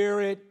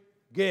Spirit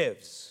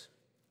gives,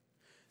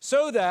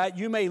 so that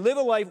you may live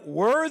a life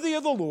worthy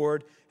of the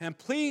Lord and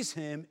please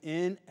Him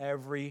in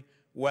every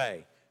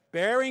way,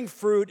 bearing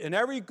fruit in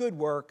every good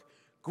work,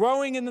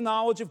 growing in the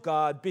knowledge of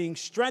God, being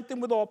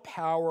strengthened with all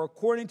power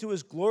according to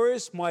His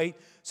glorious might,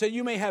 so that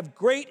you may have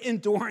great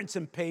endurance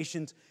and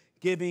patience,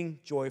 giving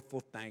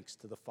joyful thanks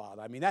to the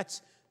Father. I mean,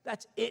 that's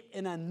it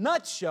in a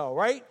nutshell,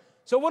 right?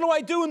 So what do I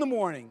do in the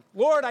morning?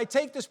 Lord, I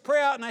take this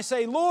prayer out and I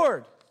say,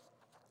 Lord,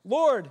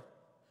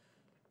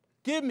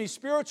 give me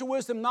spiritual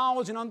wisdom,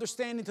 knowledge, and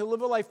understanding to live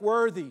a life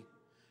worthy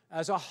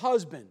as a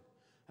husband,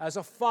 as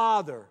a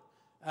father,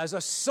 as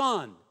a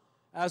son,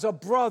 as a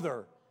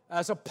brother,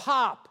 as a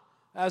pop,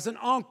 as an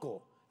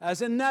uncle,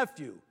 as a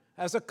nephew,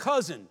 as a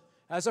cousin,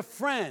 as a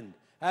friend,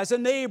 as a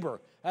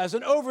neighbor, as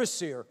an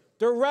overseer,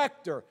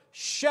 director,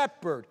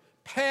 shepherd,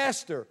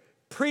 pastor,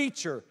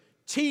 preacher,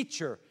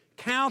 teacher,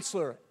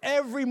 counselor.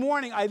 Every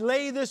morning I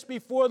lay this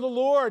before the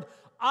Lord.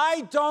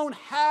 I don't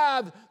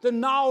have the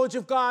knowledge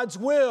of God's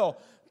will,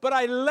 but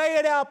I lay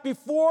it out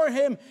before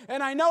Him,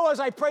 and I know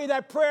as I pray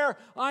that prayer,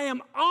 I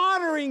am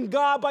honoring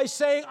God by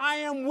saying, I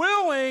am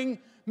willing,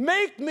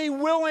 make me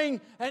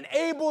willing and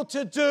able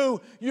to do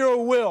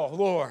your will,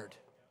 Lord,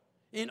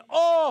 in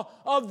all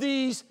of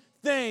these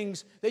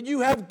things that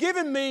you have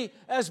given me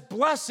as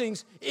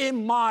blessings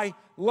in my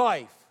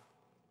life.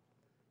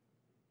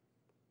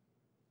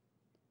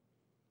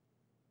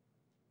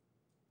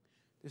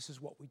 This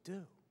is what we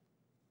do.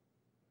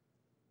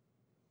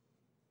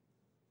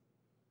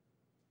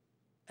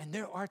 And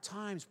there are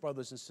times,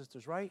 brothers and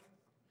sisters, right?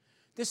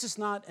 This is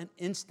not an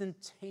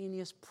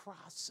instantaneous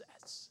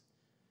process,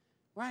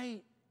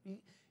 right?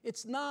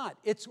 It's not.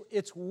 It's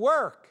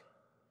work.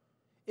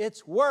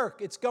 It's work.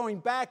 It's going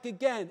back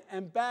again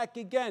and back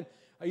again.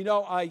 You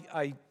know,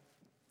 I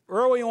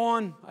early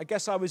on, I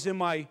guess I was in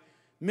my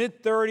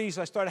mid-30s,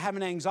 I started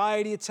having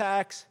anxiety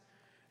attacks,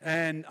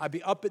 and I'd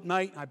be up at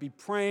night, and I'd be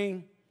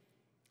praying,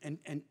 and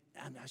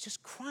I was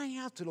just crying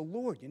out to the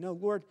Lord, you know,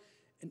 Lord.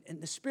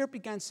 And the Spirit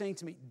began saying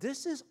to me,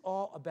 this is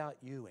all about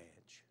you,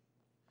 Ange.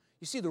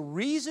 You see, the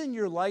reason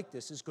you're like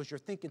this is because you're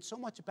thinking so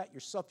much about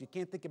yourself, you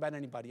can't think about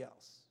anybody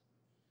else.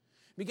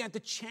 He began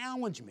to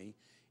challenge me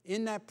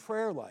in that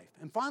prayer life.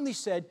 And finally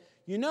said,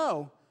 you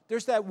know,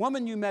 there's that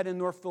woman you met in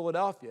North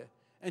Philadelphia,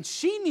 and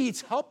she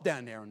needs help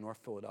down there in North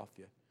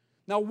Philadelphia.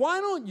 Now,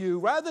 why don't you,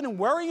 rather than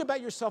worrying about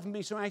yourself and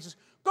being so anxious,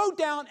 go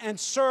down and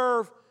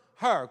serve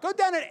her. Go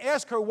down and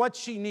ask her what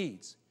she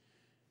needs.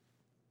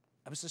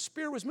 The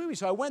Spirit was moving.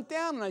 So I went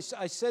down and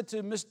I said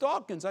to Miss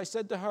Dawkins, I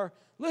said to her,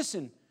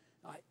 listen,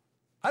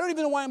 I don't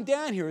even know why I'm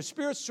down here. The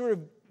Spirit sort of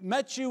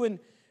met you,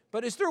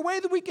 but is there a way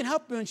that we can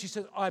help you? And she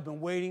said, I've been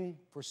waiting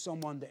for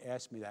someone to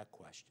ask me that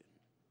question.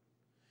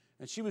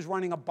 And she was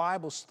running a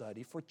Bible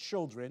study for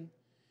children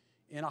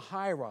in a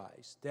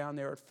high-rise down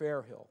there at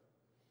Fairhill.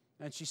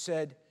 And she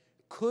said,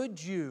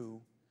 could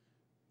you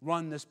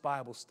run this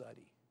Bible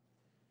study?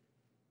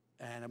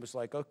 And I was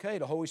like, okay.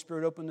 The Holy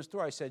Spirit opened this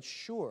door. I said,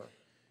 sure.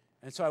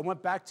 And so I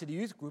went back to the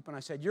youth group and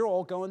I said, you're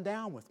all going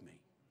down with me.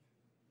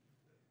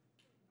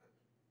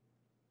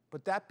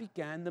 But that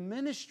began the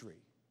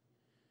ministry.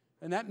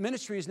 And that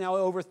ministry is now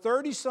over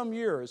 30-some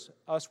years,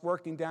 us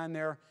working down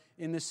there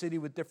in the city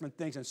with different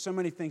things, and so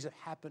many things that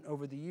happened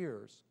over the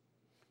years.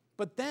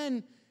 But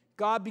then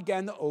God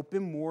began to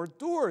open more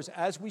doors.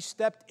 As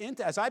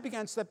I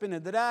began stepping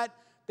into that,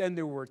 then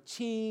there were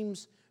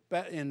teams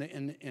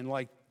in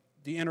like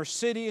the inner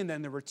city, and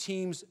then there were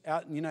teams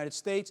out in the United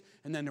States,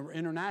 and then there were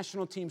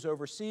international teams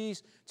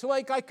overseas. So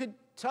like I could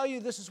tell you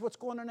this is what's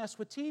going on in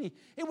Eswatini.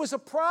 It was a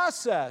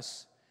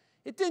process.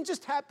 It didn't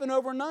just happen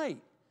overnight.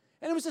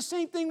 And it was the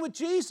same thing with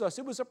Jesus.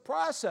 It was a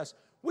process.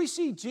 We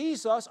see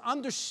Jesus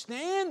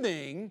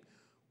understanding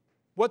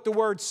what the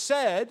Word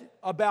said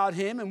about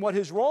Him and what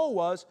His role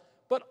was,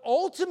 but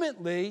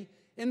ultimately,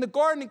 in the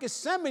Garden of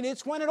Gethsemane,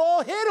 it's when it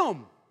all hit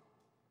Him.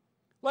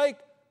 Like,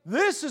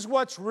 this is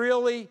what's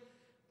really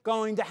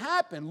going to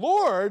happen.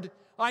 Lord,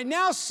 I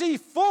now see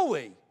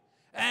fully,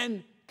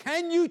 and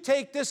can you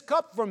take this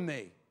cup from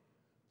me?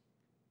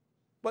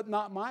 But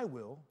not my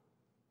will,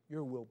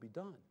 your will be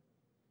done.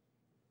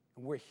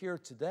 And we're here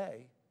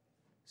today,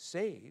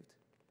 saved,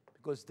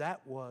 because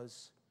that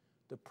was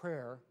the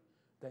prayer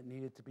that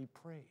needed to be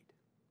prayed.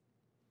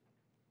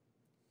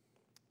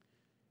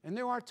 And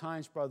there are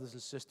times, brothers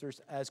and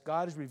sisters, as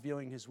God is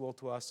revealing His will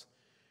to us,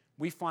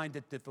 we find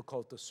it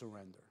difficult to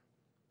surrender.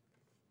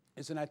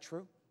 Isn't that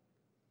true?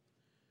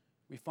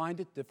 We find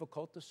it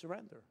difficult to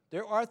surrender.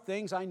 There are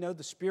things I know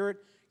the Spirit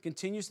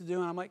continues to do,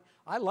 and I'm like,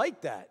 I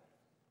like that.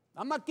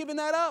 I'm not giving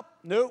that up.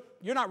 Nope,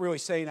 you're not really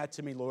saying that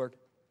to me, Lord.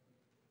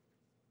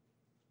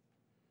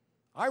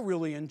 I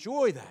really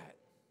enjoy that.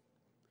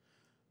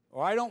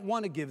 Or I don't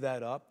want to give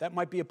that up. That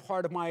might be a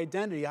part of my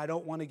identity I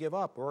don't want to give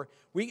up. Or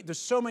there's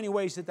so many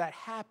ways that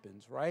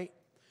happens, right?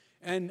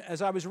 And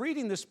as I was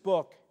reading this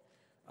book,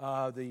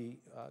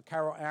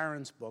 Carol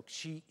Aaron's book,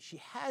 she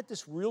had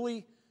this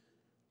really,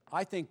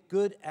 I think,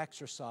 good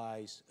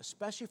exercise,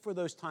 especially for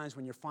those times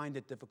when you find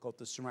it difficult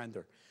to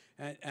surrender.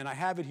 And I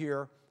have it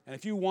here, and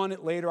if you want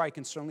it later, I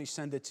can certainly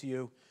send it to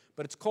you.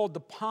 But it's called the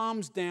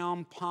Palms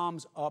Down,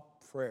 Palms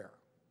Up prayer.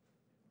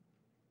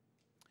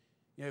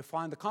 You know,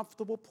 find a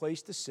comfortable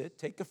place to sit,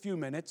 take a few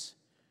minutes,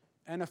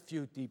 and a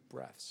few deep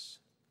breaths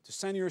to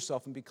center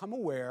yourself and become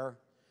aware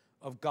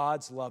of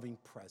God's loving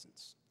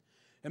presence.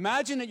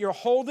 Imagine that you're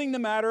holding the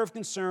matter of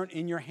concern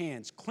in your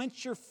hands.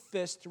 Clench your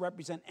fist to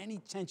represent any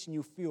tension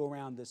you feel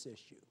around this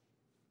issue.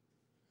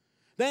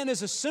 Then,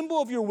 as a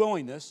symbol of your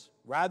willingness,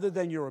 rather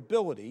than your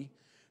ability,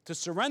 to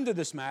surrender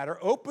this matter,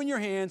 open your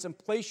hands and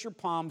place your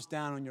palms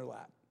down on your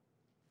lap.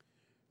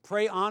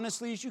 Pray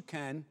honestly as you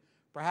can,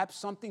 perhaps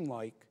something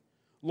like,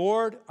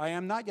 Lord, I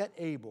am not yet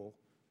able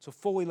to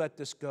fully let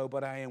this go,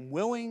 but I am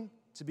willing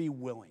to be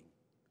willing.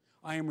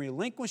 I am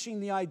relinquishing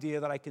the idea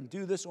that I can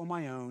do this on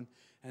my own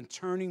and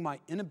turning my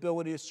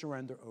inability to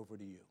surrender over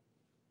to you.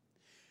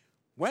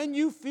 When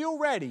you feel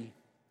ready,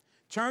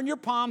 turn your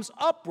palms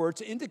upward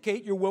to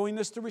indicate your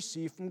willingness to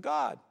receive from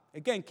God.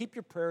 Again, keep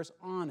your prayers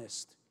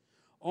honest.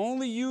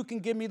 Only you can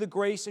give me the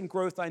grace and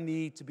growth I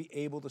need to be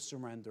able to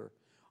surrender.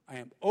 I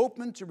am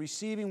open to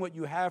receiving what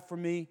you have for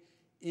me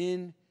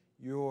in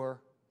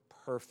your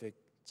perfect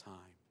time.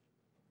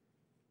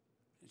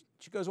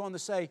 She goes on to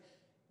say,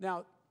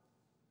 now,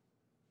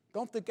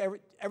 don't think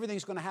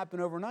everything's going to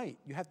happen overnight.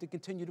 You have to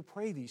continue to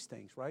pray these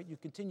things, right? You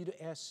continue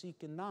to ask,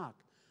 seek, and knock.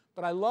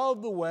 But I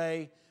love the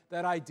way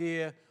that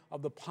idea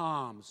of the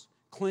palms,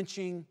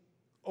 clenching,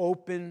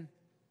 open,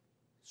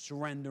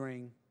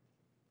 surrendering.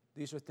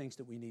 These are things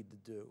that we need to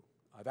do.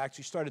 I've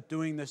actually started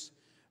doing this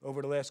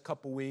over the last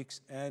couple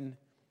weeks, and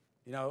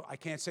I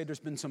can't say there's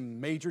been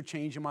some major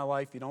change in my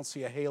life. You don't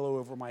see a halo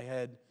over my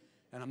head,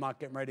 and I'm not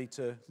getting ready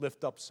to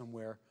lift up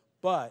somewhere.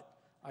 But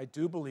I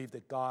do believe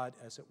that God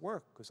is at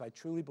work, because I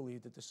truly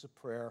believe that this is a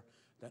prayer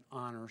that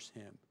honors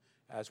Him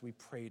as we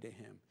pray to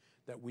Him,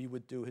 that we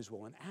would do His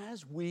will. And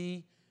as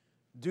we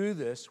do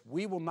this,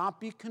 we will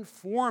not be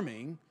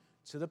conforming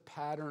to the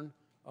pattern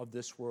of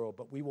this world,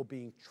 but we will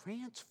be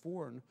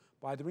transformed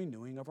by the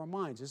renewing of our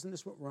minds. Isn't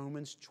this what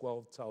Romans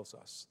 12 tells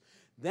us?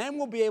 Then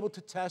we'll be able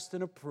to test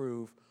and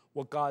approve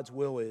what God's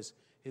will is,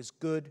 His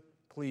good,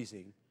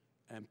 pleasing,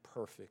 and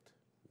perfect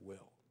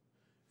will.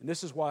 And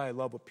this is why I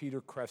love what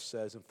Peter Kreeft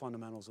says in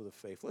Fundamentals of the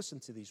Faith. Listen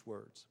to these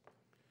words.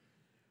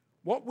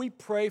 What we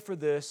pray for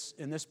this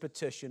in this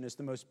petition is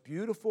the most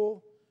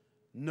beautiful,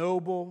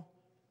 noble,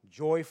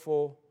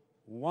 joyful,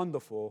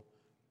 wonderful,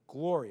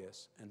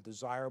 glorious, and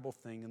desirable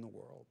thing in the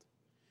world.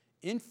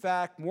 In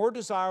fact, more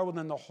desirable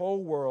than the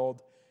whole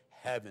world,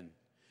 heaven.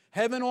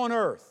 Heaven on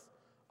earth.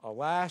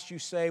 Alas, you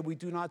say, we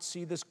do not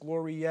see this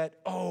glory yet.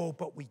 Oh,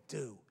 but we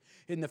do.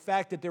 In the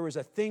fact that there is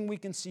a thing we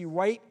can see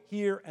right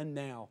here and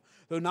now,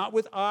 though not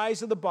with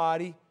eyes of the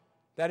body,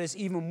 that is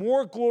even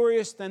more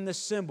glorious than the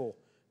symbol,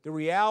 the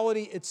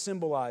reality it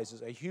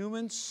symbolizes, a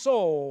human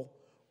soul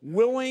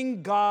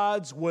willing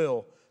God's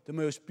will. The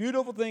most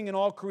beautiful thing in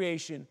all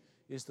creation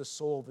is the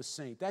soul of a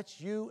saint. That's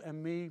you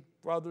and me,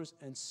 brothers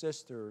and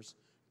sisters,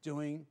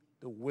 doing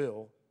the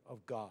will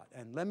of God.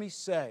 And let me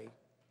say,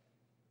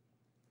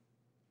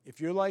 if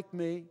you're like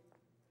me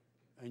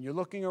and you're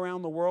looking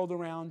around the world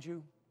around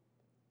you,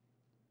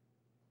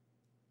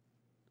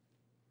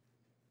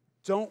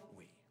 don't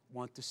we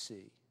want to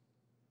see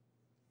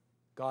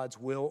God's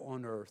will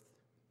on earth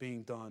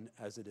being done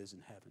as it is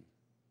in heaven?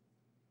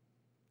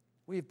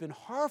 We have been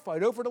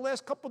horrified over the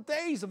last couple of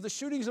days of the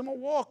shootings in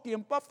Milwaukee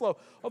and Buffalo,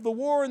 of the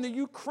war in the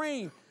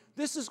Ukraine.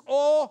 This is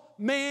all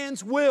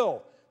man's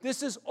will.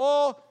 This is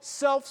all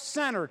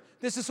self-centered.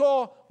 This is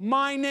all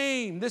my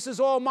name. This is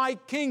all my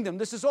kingdom.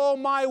 This is all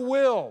my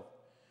will.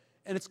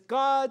 And it's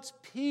God's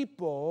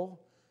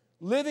people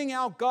living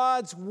out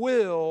God's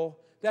will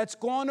that's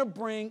going to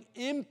bring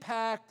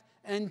impact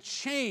and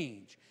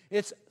change.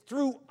 It's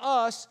through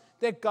us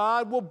that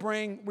God will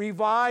bring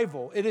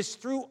revival. It is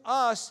through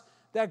us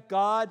that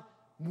God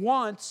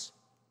wants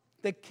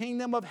the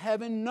kingdom of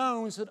heaven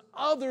known, so that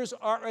others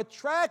are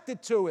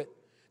attracted to it,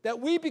 that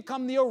we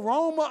become the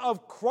aroma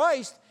of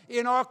Christ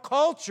in our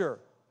culture.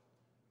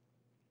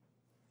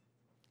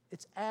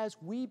 It's as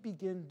we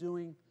begin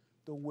doing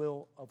the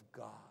will of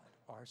God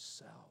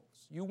ourselves.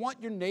 You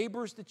want your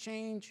neighbors to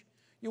change?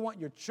 You want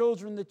your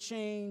children to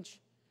change?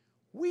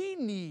 We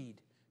need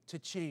to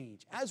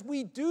change. As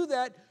we do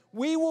that,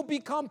 we will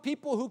become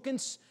people who can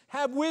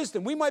have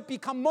wisdom. We might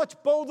become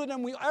much bolder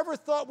than we ever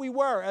thought we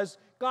were as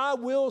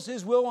God wills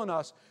His will on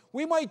us.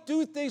 We might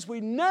do things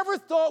we never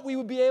thought we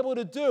would be able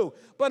to do.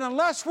 But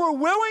unless we're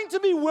willing to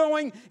be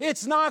willing,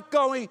 it's not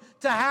going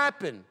to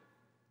happen.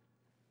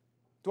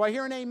 Do I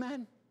hear an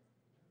amen?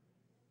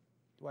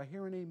 Do I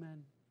hear an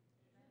amen?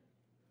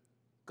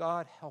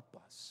 God, help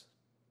us.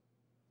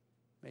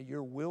 May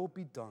your will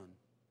be done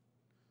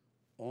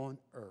on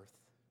earth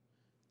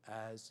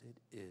as it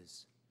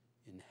is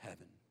in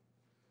heaven.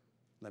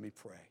 Let me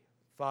pray.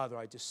 Father,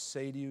 I just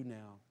say to you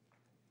now,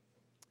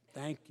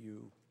 thank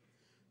you,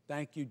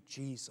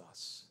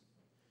 Jesus,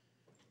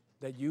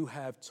 that you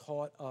have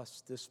taught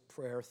us this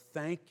prayer.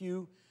 Thank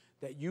you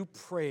that you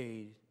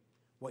prayed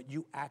what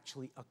you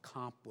actually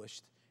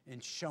accomplished in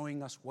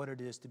showing us what it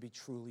is to be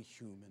truly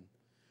human.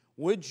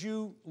 Would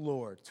you,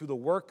 Lord, through the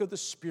work of the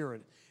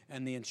Spirit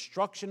and the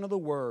instruction of the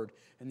Word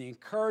and the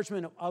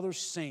encouragement of other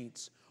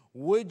saints,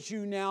 would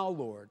you now,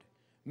 Lord,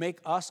 make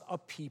us a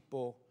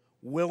people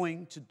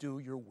willing to do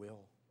your will?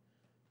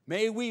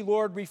 May we,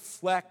 Lord,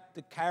 reflect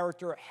the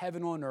character of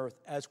heaven on earth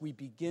as we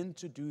begin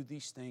to do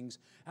these things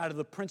out of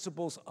the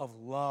principles of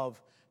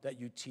love that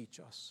you teach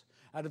us,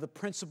 out of the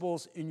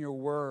principles in your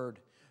word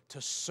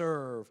to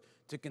serve,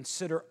 to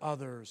consider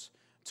others,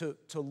 to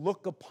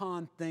look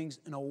upon things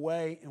in a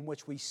way in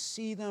which we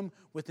see them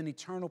with an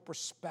eternal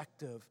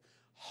perspective.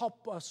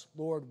 Help us,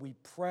 Lord, we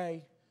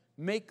pray.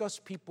 Make us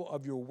people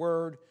of your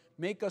word.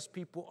 Make us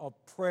people of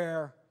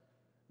prayer,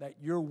 that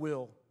your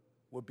will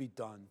be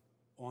done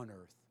on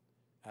earth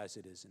as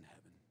it is in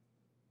heaven.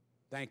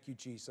 Thank you,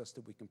 Jesus,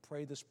 that we can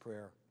pray this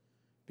prayer,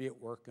 be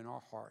at work in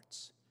our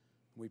hearts.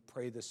 We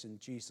pray this in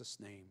Jesus'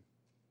 name.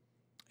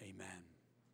 Amen.